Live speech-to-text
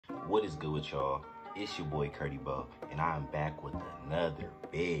What is good with y'all? It's your boy Curdy Bo, and I am back with another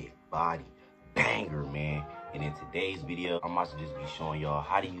big body banger, man. And in today's video, I'm about to just be showing y'all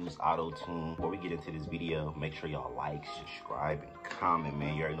how to use Autotune. Before we get into this video, make sure y'all like, subscribe, and comment,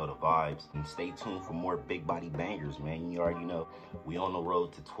 man. You already know the vibes. And stay tuned for more big body bangers, man. You already know we on the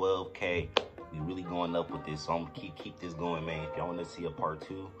road to 12K. We really going up with this, so I'm gonna keep this going, man. If y'all want to see a part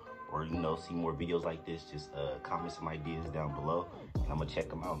 2, or see more videos like this, just comment some ideas down below, and I'm gonna check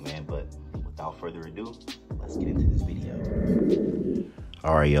them out, man. But without further ado, let's get into this video.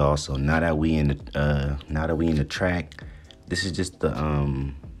 All right, y'all. So now that we in the track, this is just the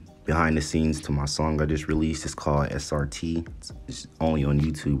behind the scenes to my song I just released. It's called SRT. It's only on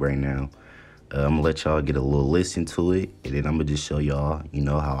YouTube right now. I'm gonna let y'all get a little listen to it, and then I'm gonna just show y'all,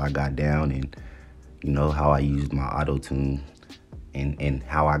 how I got down and how I used my Autotune. And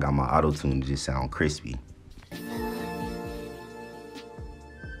how I got my Autotune to just sound crispy.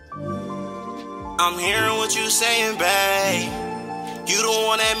 I'm hearing what you saying, babe. You the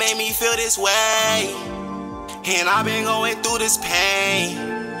one that made me feel this way. And I've been going through this pain.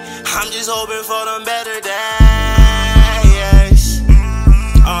 I'm just hoping for them better days.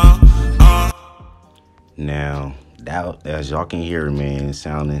 Now, that, as y'all can hear, man, it's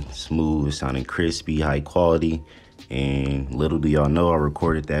sounding smooth, it's sounding crispy, high quality. And little do y'all know, I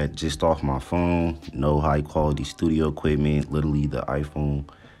recorded that just off my phone. No high quality studio equipment, literally the iPhone.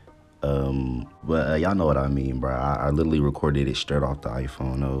 But y'all know what I mean, bro. I literally recorded it straight off the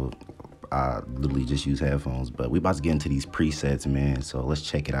iPhone. No, I literally just use headphones. But we about to get into these presets, man. So let's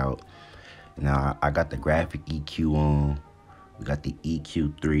check it out. Now, I got the graphic EQ on. We got the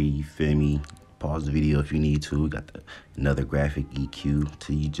EQ3, you feel me? Pause the video if you need to. We got another graphic EQ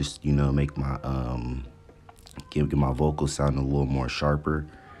to just, make my get my vocals sound a little more sharper.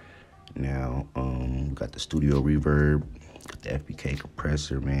 Now, we got the studio reverb, got the FBK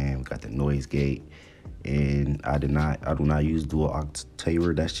compressor, man. We got the noise gate, and I do not use dual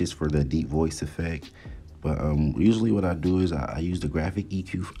octaver. That's just for the deep voice effect. But usually what I do is I use the graphic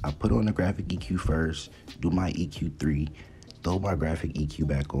EQ. I put on the graphic EQ first, do my EQ3, throw my graphic EQ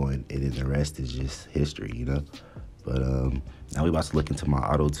back on, and then the rest is just history, But now we about to look into my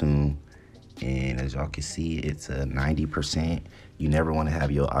Autotune. And as y'all can see, it's a 90%. You never want to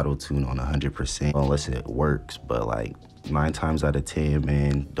have your Autotune on 100% unless it works. But like 9 times out of 10,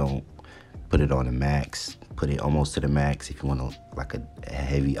 man, don't put it on the max. Put it almost to the max if you want like a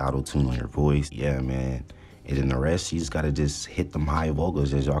heavy Autotune on your voice. Yeah, man. And then the rest, you just gotta just hit them high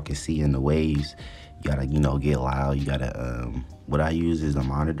vocals. As y'all can see in the waves, you gotta get loud. You gotta what I use is a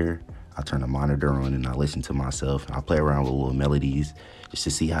monitor. I turn the monitor on and I listen to myself. I play around with little melodies just to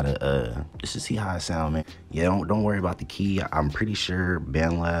see how I sound, man. Yeah, don't worry about the key. I'm pretty sure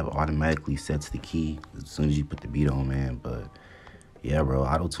Bandlab automatically sets the key as soon as you put the beat on, man. But yeah, bro,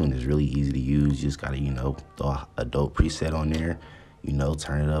 Autotune is really easy to use. You just gotta, throw a dope preset on there,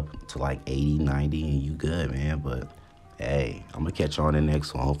 turn it up to like 80, 90, and you good, man. But hey, I'm gonna catch y'all on the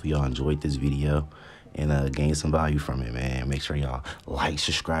next one. Hopefully y'all enjoyed this video and gain some value from it, man. Make sure y'all like,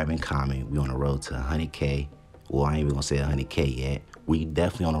 subscribe, and comment. We on the road to 100K. Well, I ain't even gonna say 100K yet. We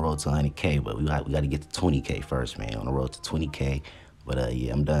definitely on the road to 100K, but we got to get to 20K first, man. On the road to 20K. But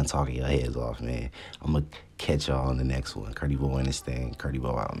yeah, I'm done talking your heads off, man. I'm gonna catch y'all on the next one. Curdy Bo in this thing. Curdy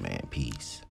Bo out, man. Peace.